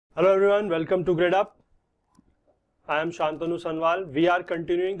Hello everyone, welcome to Gradeup. I am Shantanu Sanwal. We are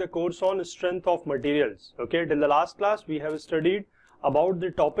continuing the course on strength of materials. Okay, till the last class we have studied about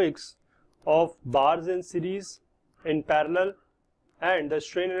the topics of bars in series, in parallel, and the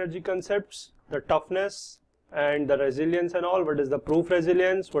strain energy concepts, the toughness and the resilience and all. What is the proof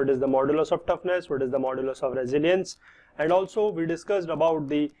resilience, what is the modulus of toughness, what is the modulus of resilience, and also we discussed about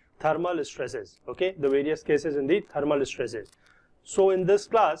the thermal stresses, okay, the various cases in the thermal stresses. So in this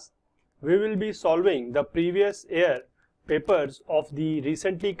class, we will be solving the previous year papers of the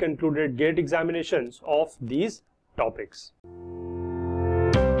recently concluded GATE examinations of these topics.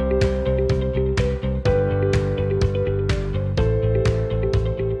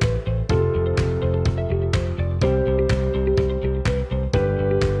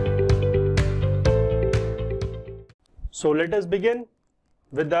 So let us begin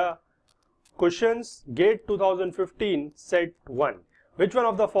with the questions. GATE 2015 set 1. Which one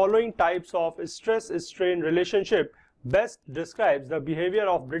of the following types of stress-strain relationship best describes the behavior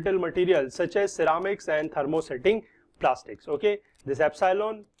of brittle materials such as ceramics and thermosetting plastics? Okay, this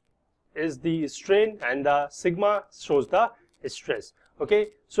epsilon is the strain and the sigma shows the stress.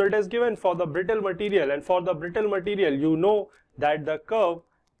 Okay, so it is given for the brittle material, and for the brittle material you know that the curve,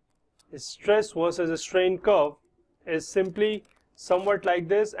 stress versus strain curve, is simply somewhat like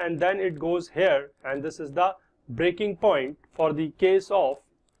this, and then it goes here, and this is the breaking point for the case of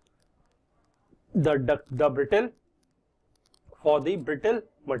the brittle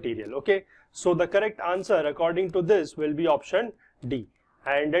material. Okay, so the correct answer according to this will be option D.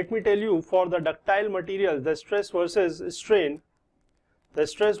 And let me tell you, for the ductile material, the stress versus strain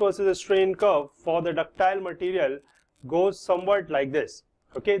curve for the ductile material goes somewhat like this.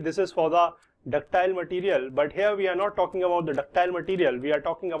 Okay, this is for the ductile material, but here we are not talking about the ductile material, we are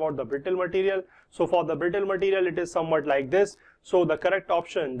talking about the brittle material. So for the brittle material it is somewhat like this. So the correct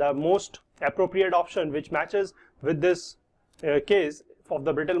option, the most appropriate option which matches with this case of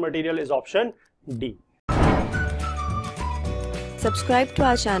the brittle material is option D. Subscribe to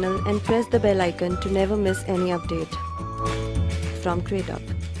our channel and press the bell icon to never miss any update from Gradeup.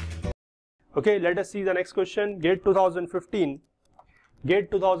 Okay, let us see the next question. GATE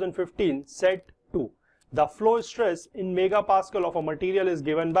 2015 set 2. The flow stress in megapascal of a material is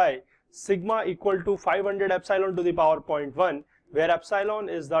given by sigma equal to 500 epsilon to the power 0.1, where epsilon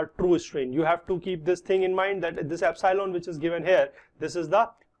is the true strain. You have to keep this thing in mind, that this epsilon which is given here, this is the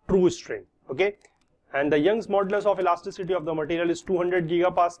true strain. Okay, and the Young's modulus of elasticity of the material is 200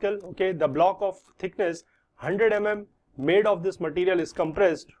 gigapascal. Okay, the block of thickness 100 mm made of this material is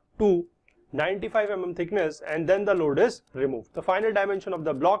compressed to 95 mm thickness, and then the load is removed. The final dimension of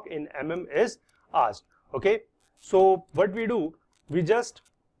the block in mm is asked. Okay, so what we do, we just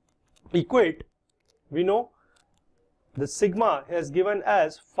equate. We know the sigma is given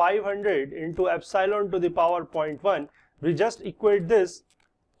as 500 into epsilon to the power 0.1. We just equate this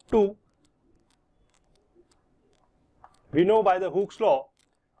to, we know by the Hooke's law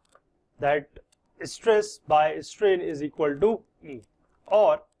that stress by strain is equal to E,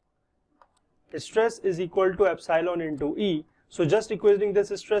 or stress is equal to epsilon into E. So just equating this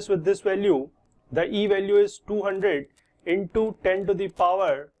stress with this value, the E value is 200 into 10 to the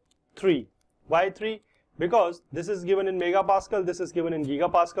power 3. Why 3? Because this is given in megapascal, this is given in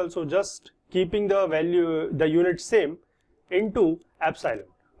gigapascal. So just keeping the value, the unit same, into epsilon.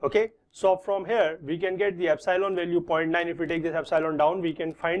 Okay, so from here we can get the epsilon value 0.9. If we take this epsilon down, we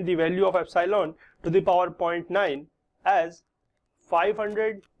can find the value of epsilon to the power 0.9 as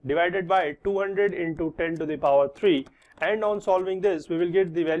 500 divided by 200 into 10 to the power 3, and on solving this we will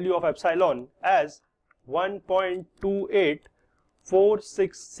get the value of epsilon as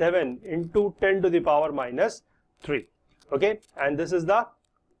 1.28467 into 10 to the power minus 3. Okay, and this is the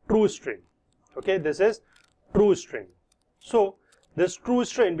true strain. Okay, this is true strain. So this true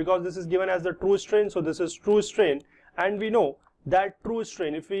strain, because this is given as the true strain, so this is true strain, and we know that true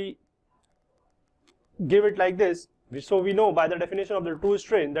strain, if we give it like this, so we know by the definition of the true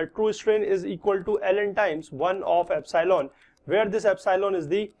strain that true strain is equal to ln times 1 of epsilon, where this epsilon is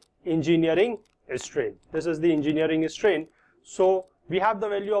the engineering strain. This is the engineering strain. So we have the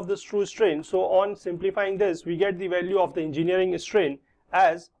value of this true strain. So on simplifying this, we get the value of the engineering strain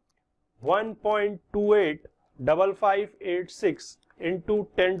as 1.285586 into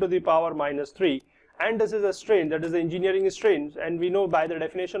 10 to the power minus 3. And this is a strain, that is the engineering strain, and we know by the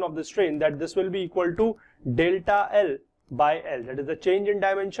definition of the strain that this will be equal to delta L by L, that is the change in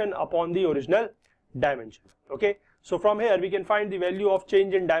dimension upon the original dimension. Okay, so from here we can find the value of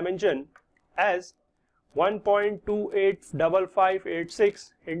change in dimension as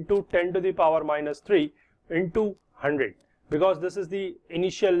 1.285586 into 10 to the power minus 3 into 100, because this is the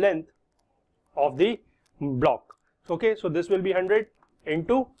initial length of the block. Okay, so this will be 100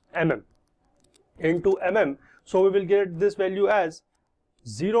 into mm. So we will get this value as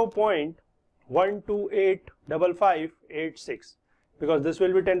 0.1285586, because this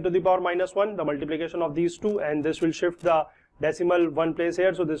will be 10 to the power minus 1, the multiplication of these two, and this will shift the decimal one place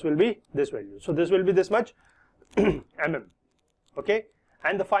here, so this will be this value. So this will be this much mm. Okay,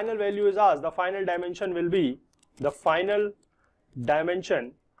 and the final value is asked. The final dimension will be the final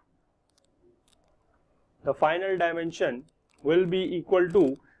dimension will be equal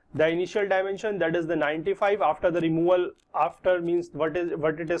to the initial dimension, that is the 95 after the removal, after means what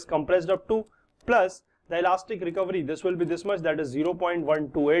it is compressed up to, plus the elastic recovery. This will be this much, that is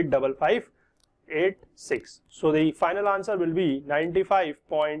 0.1285586. So the final answer will be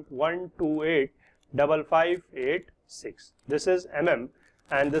 95.1285586. This is mm,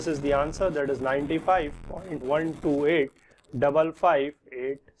 and this is the answer, that is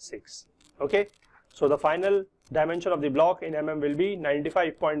 95.1285586. Okay, so the final dimension of the block in mm will be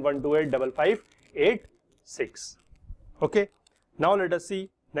 95.1285586. Okay, now let us see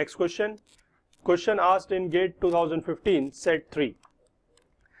next question. Question asked in GATE 2015, set 3.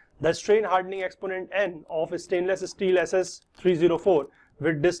 The strain hardening exponent N of stainless steel SS304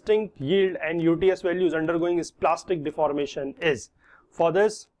 with distinct yield and UTS values undergoing plastic deformation is. For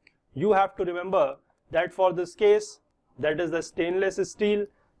this, you have to remember that for this case, that is the stainless steel,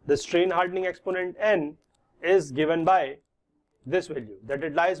 the strain hardening exponent N is given by this value, that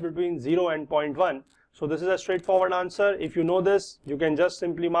it lies between 0 and 0.1. So this is a straightforward answer. If you know this, you can just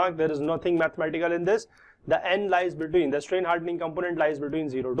simply mark. There is nothing mathematical in this. The N lies between, the strain hardening component lies between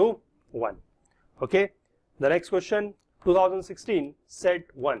 0 to 1. Okay, the next question, 2016, set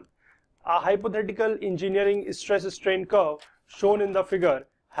 1. A hypothetical engineering stress strain curve shown in the figure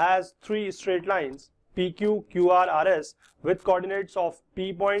has three straight lines PQ, QR, RS with coordinates of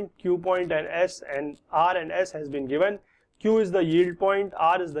P point, Q point and S, and R and S has been given. Q is the yield point,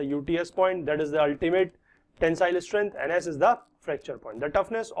 R is the UTS point, that is the ultimate tensile strength, and S is the fracture point. The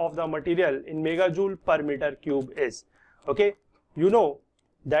toughness of the material in megajoule per meter cube is. Okay, you know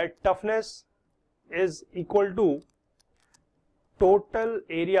that toughness is equal to total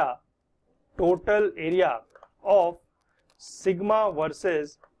area of sigma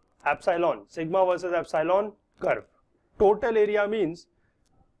versus epsilon curve. Total area means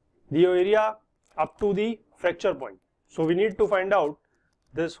the area up to the fracture point. So we need to find out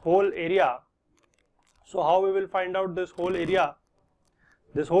this whole area. So how we will find out this whole area?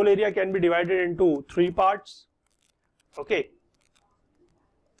 This whole area can be divided into three parts. Okay,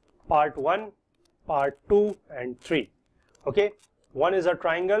 part 1, part 2 and 3. Okay, 1 is a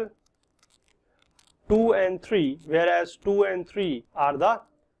triangle, 2 and 3, whereas 2 and 3 are the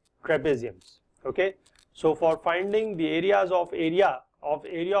trapeziums. Okay, so for finding the areas of area of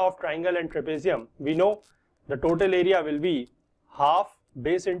triangle and trapezium, we know the total area will be half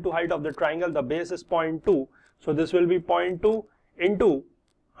base into height of the triangle. The base is 0.2, so this will be 0.2 into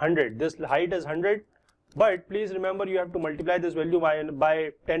 100. This height is 100, but please remember you have to multiply this value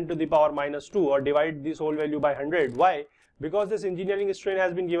by 10 to the power minus 2 or divide this whole value by 100. Why? Because this engineering strain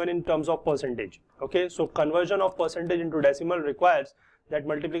has been given in terms of percentage. Okay, so conversion of percentage into decimal requires that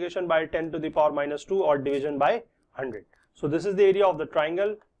multiplication by 10 to the power minus 2 or division by 100. So this is the area of the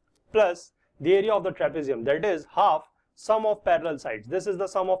triangle plus the area of the trapezium, that is half sum of parallel sides. This is the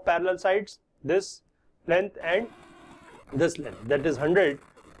sum of parallel sides, this length and this length, that is 100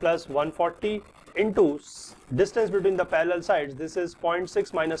 plus 140 into distance between the parallel sides. This is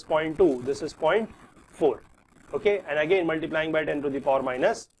 0.6 minus 0.2, this is 0.4. Okay, and again multiplying by 10 to the power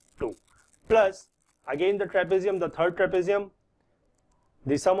minus 2 plus again the trapezium, the third trapezium,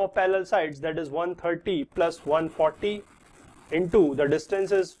 the sum of parallel sides, that is 130 plus 140 into the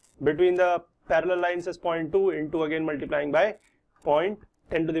distances between the parallel lines is 0.2 into again multiplying by 10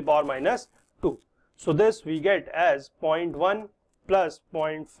 to the power minus 2. So this we get as 0.1 plus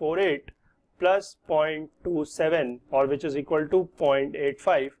 0.48 plus 0.27, or which is equal to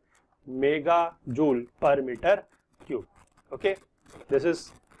 0.85 megajoule per meter cube. Okay, this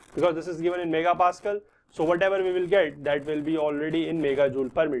is because this is given in megapascal, so whatever we will get, that will be already in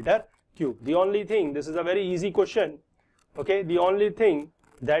megajoule per meter cube. The only thing, this is a very easy question. Okay, the only thing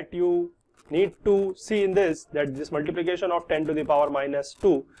that you need to see in this, that this multiplication of 10 to the power minus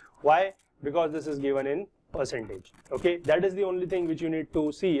 2. Why? Because this is given in percentage. Okay, that is the only thing which you need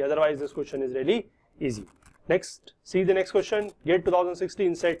to see, otherwise this question is really easy. Next, see the next question. GATE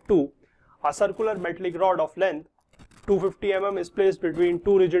 2016 set 2. A circular metallic rod of length 250 mm is placed between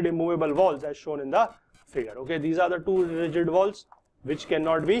two rigid immovable walls as shown in the figure. Okay, these are the two rigid walls which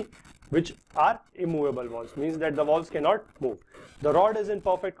cannot be which are immovable walls, means that the walls cannot move. The rod is in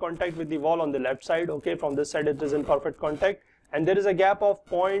perfect contact with the wall on the left side. Okay, from this side it is in perfect contact, and there is a gap of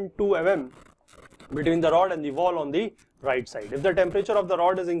 0.2 mm between the rod and the wall on the right side. If the temperature of the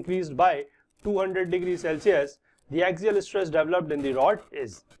rod is increased by 200 degrees Celsius, the axial stress developed in the rod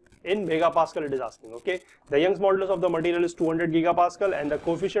is, in megapascal it is asking. Okay, the Young's modulus of the material is 200 gigapascal and the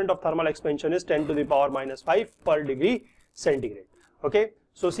coefficient of thermal expansion is 10 to the power minus 5 per degree centigrade. Okay,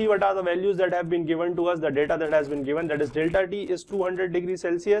 so see what are the values that have been given to us, the data that has been given, that is delta T is 200 degrees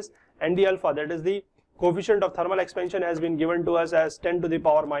Celsius and the alpha, that is the coefficient of thermal expansion, has been given to us as 10 to the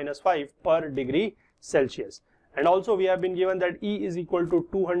power minus 5 per degree Celsius. And also we have been given that E is equal to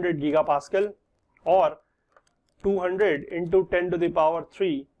 200 gigapascal or 200 into 10 to the power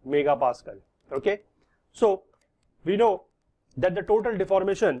 3 megapascal. Okay, so we know that the total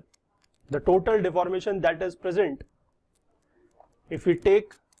deformation that is present, if we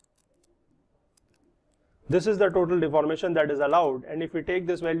take, this is the total deformation that is allowed, and if we take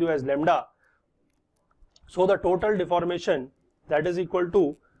this value as lambda, so the total deformation that is equal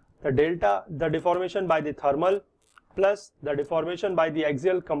to the delta, the deformation by the thermal plus the deformation by the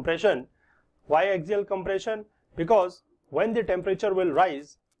axial compression. Why axial compression? Because when the temperature will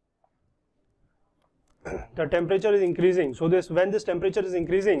rise, the temperature is increasing. So when this temperature is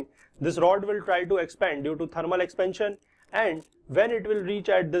increasing, this rod will try to expand due to thermal expansion, and when it will reach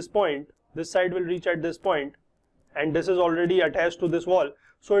at this point, this side will reach at this point, and this is already attached to this wall,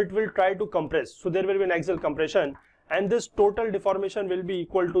 so it will try to compress. So there will be an axial compression, and this total deformation will be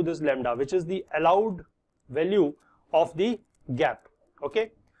equal to this lambda, which is the allowed value of the gap.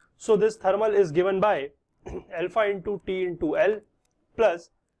 Okay, so this thermal is given by alpha into T into L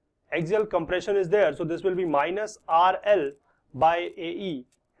plus axial compression is there, so this will be minus RL by AE,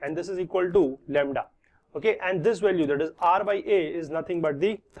 and this is equal to lambda. Okay, and this value, that is R by A, is nothing but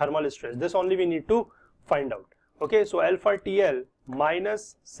the thermal stress. This only we need to find out. Okay, so alpha TL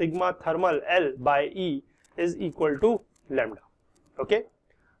minus sigma thermal L by E is equal to lambda. Okay,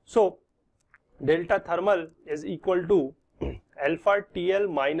 so delta thermal is equal to alpha TL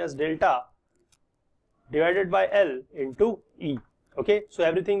minus delta divided by L into E. Okay, so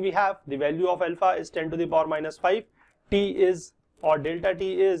everything we have, the value of alpha is 10 to the power minus 5, T is, or delta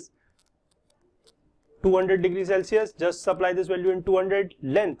T is 200 degrees Celsius, just supply this value in 200.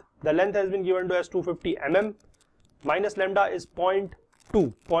 Length, the length has been given to as 250 mm, minus lambda is 0.2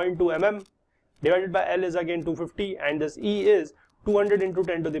 mm, divided by L is again 250, and this E is 200 into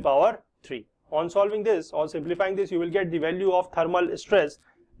 10 to the power 3. On solving this or simplifying this, you will get the value of thermal stress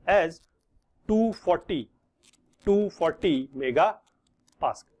as 240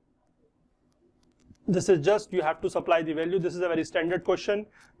 megapascal. This is just, you have to supply the value. This is a very standard question.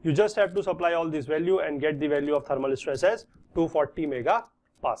 You just have to supply all this value and get the value of thermal stress as 240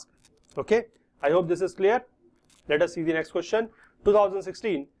 megapascal. Okay, I hope this is clear. Let us see the next question.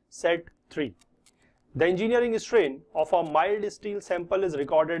 2016 set 3. The engineering strain of a mild steel sample is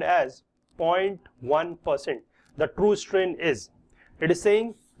recorded as 0.1%. The true strain is, it is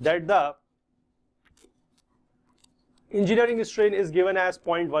saying that the engineering strain is given as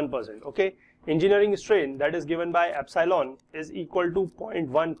 0.1%. Okay, engineering strain that is given by epsilon is equal to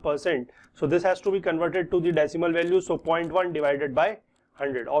 0.1%. So this has to be converted to the decimal value. So 0.1 divided by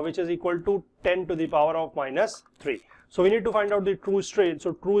 100, or which is equal to 10 to the power of minus 3. So we need to find out the true strain.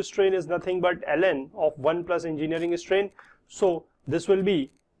 So true strain is nothing but ln of 1 plus engineering strain. So this will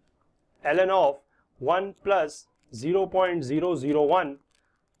be ln of 1 plus 0.001.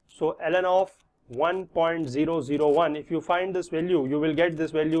 So ln of 1.001. If you find this value, you will get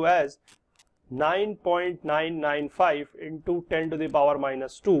this value as 9.995 into 10 to the power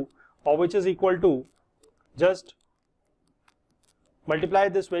minus 2, or which is equal to, just multiply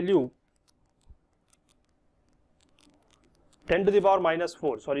this value 10 to the power minus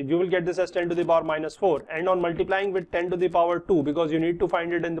 4, sorry, you will get this as 10 to the power minus 4, and on multiplying with 10 to the power 2, because you need to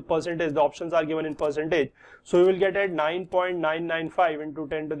find it in the percentage, the options are given in percentage, so you will get at 9.995 into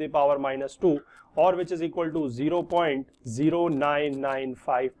 10 to the power minus 2, or which is equal to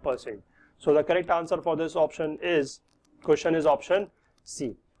 0.0995%. So the correct answer for this option is, question is option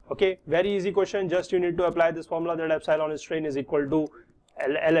C. Okay, very easy question, just you need to apply this formula that epsilon strain is equal to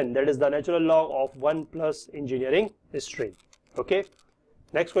ln, that is the natural log of 1 plus engineering strain. Okay,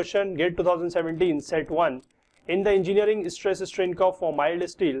 next question, GATE 2017 set 1. In the engineering stress strain curve for mild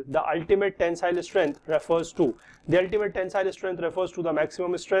steel, the ultimate tensile strength refers to, the ultimate tensile strength refers to the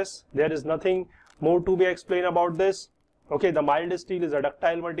maximum stress. There is nothing more to be explained about this. Okay, the mild steel is a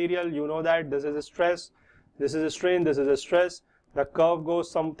ductile material, you know that. This is a stress, this is a strain, this is a stress. The curve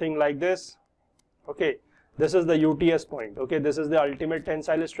goes something like this. Okay, This is the UTS point. Okay, this is the ultimate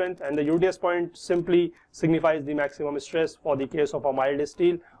tensile strength, and the UTS point simply signifies the maximum stress for the case of a mild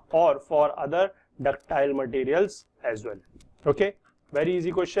steel or for other ductile materials as well. Okay, very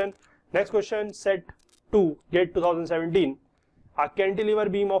easy question. Next question, set 2, GATE 2017. A cantilever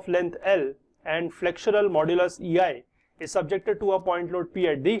beam of length L and flexural modulus EI is subjected to a point load P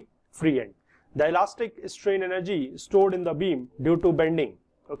at the free end. The elastic strain energy stored in the beam due to bending.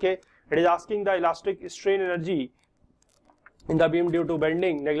 Okay, it is asking the elastic strain energy in the beam due to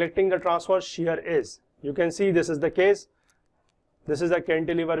bending, neglecting the transverse shear is. You can see this is the case. This is a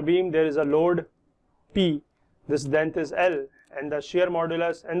cantilever beam. There is a load P. This length is L, and the shear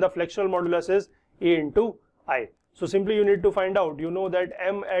modulus and the flexural modulus is A into I. So simply you need to find out, you know that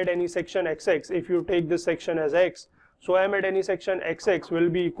M at any section XX, if you take this section as X, so M at any section XX will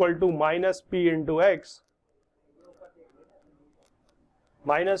be equal to minus P into X,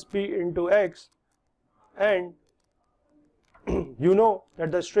 and you know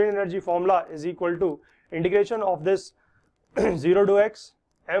that the strain energy formula is equal to integration of this 0 to X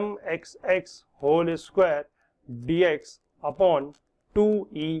mxx whole square dx upon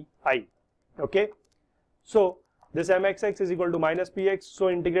 2EI. Okay, so this mxx is equal to minus px, so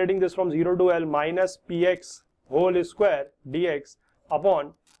integrating this from 0 to L minus px whole square dx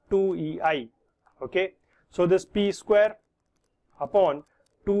upon 2EI. Okay, so this p square upon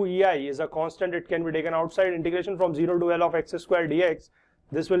 2EI is a constant, it can be taken outside. Integration from 0 to L of x square dx,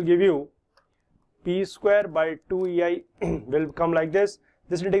 this will give you p square by 2EI will come like this.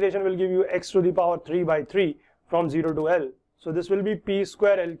 This integration will give you x to the power 3 by 3 from 0 to L. So this will be p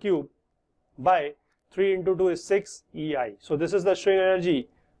square L cube by 3 into 2 is 6 EI. So this is the strain energy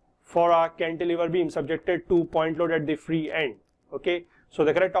for a cantilever beam subjected to point load at the free end. Okay, so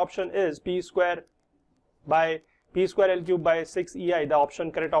the correct option is p square L cube by 6 EI.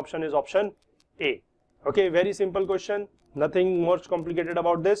 The correct option is option A. Okay, very simple question, nothing much complicated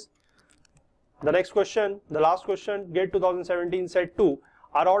about this. The next question, the last question, GATE 2017 set 2.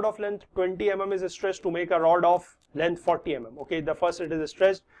 A rod of length 20 mm is stretched to make a rod of length 40 mm. Okay, the first it is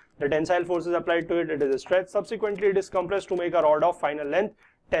stretched, the tensile force is applied to it, it is stretched. Subsequently, it is compressed to make a rod of final length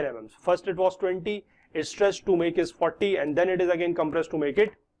 10 mm. First it was 20, it's stretched to make is 40, and then it is again compressed to make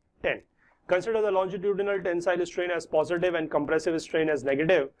it 10. Consider the longitudinal tensile strain as positive and compressive strain as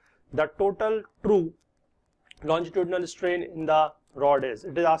negative. The total true longitudinal strain in the rod is.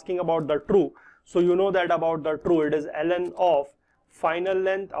 It is asking about the true. So you know that about the true, it is ln of final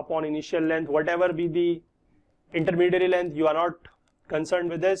length upon initial length. Whatever be the intermediary length, you are not concerned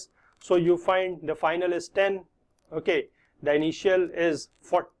with this. So you find the final is 10. Okay, the initial is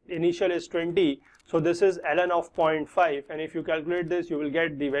 20. So this is ln of 0.5, and if you calculate this, you will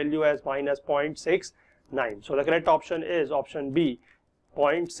get the value as minus 0.69. So the correct option is option B,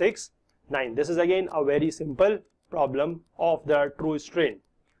 0.69. This is again a very simple problem of the true strain.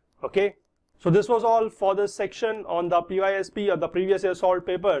 Okay, so this was all for this section on the PYSP or the previous year solved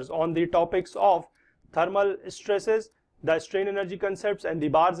papers on the topics of thermal stresses, the strain energy concepts, and the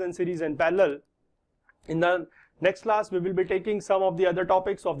bars and series and parallel. In the next class, we will be taking some of the other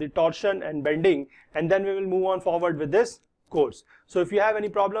topics of the torsion and bending, and then we will move on forward with this course. So if you have any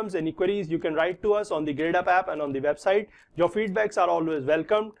problems, any queries, you can write to us on the Gradeup app and on the website. Your feedbacks are always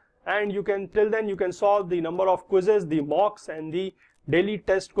welcomed, and you can, till then, you can solve the number of quizzes, the mocks, and the daily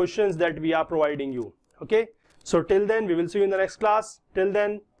test questions that we are providing you. Okay, so till then, we will see you in the next class. Till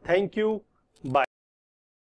then, thank you.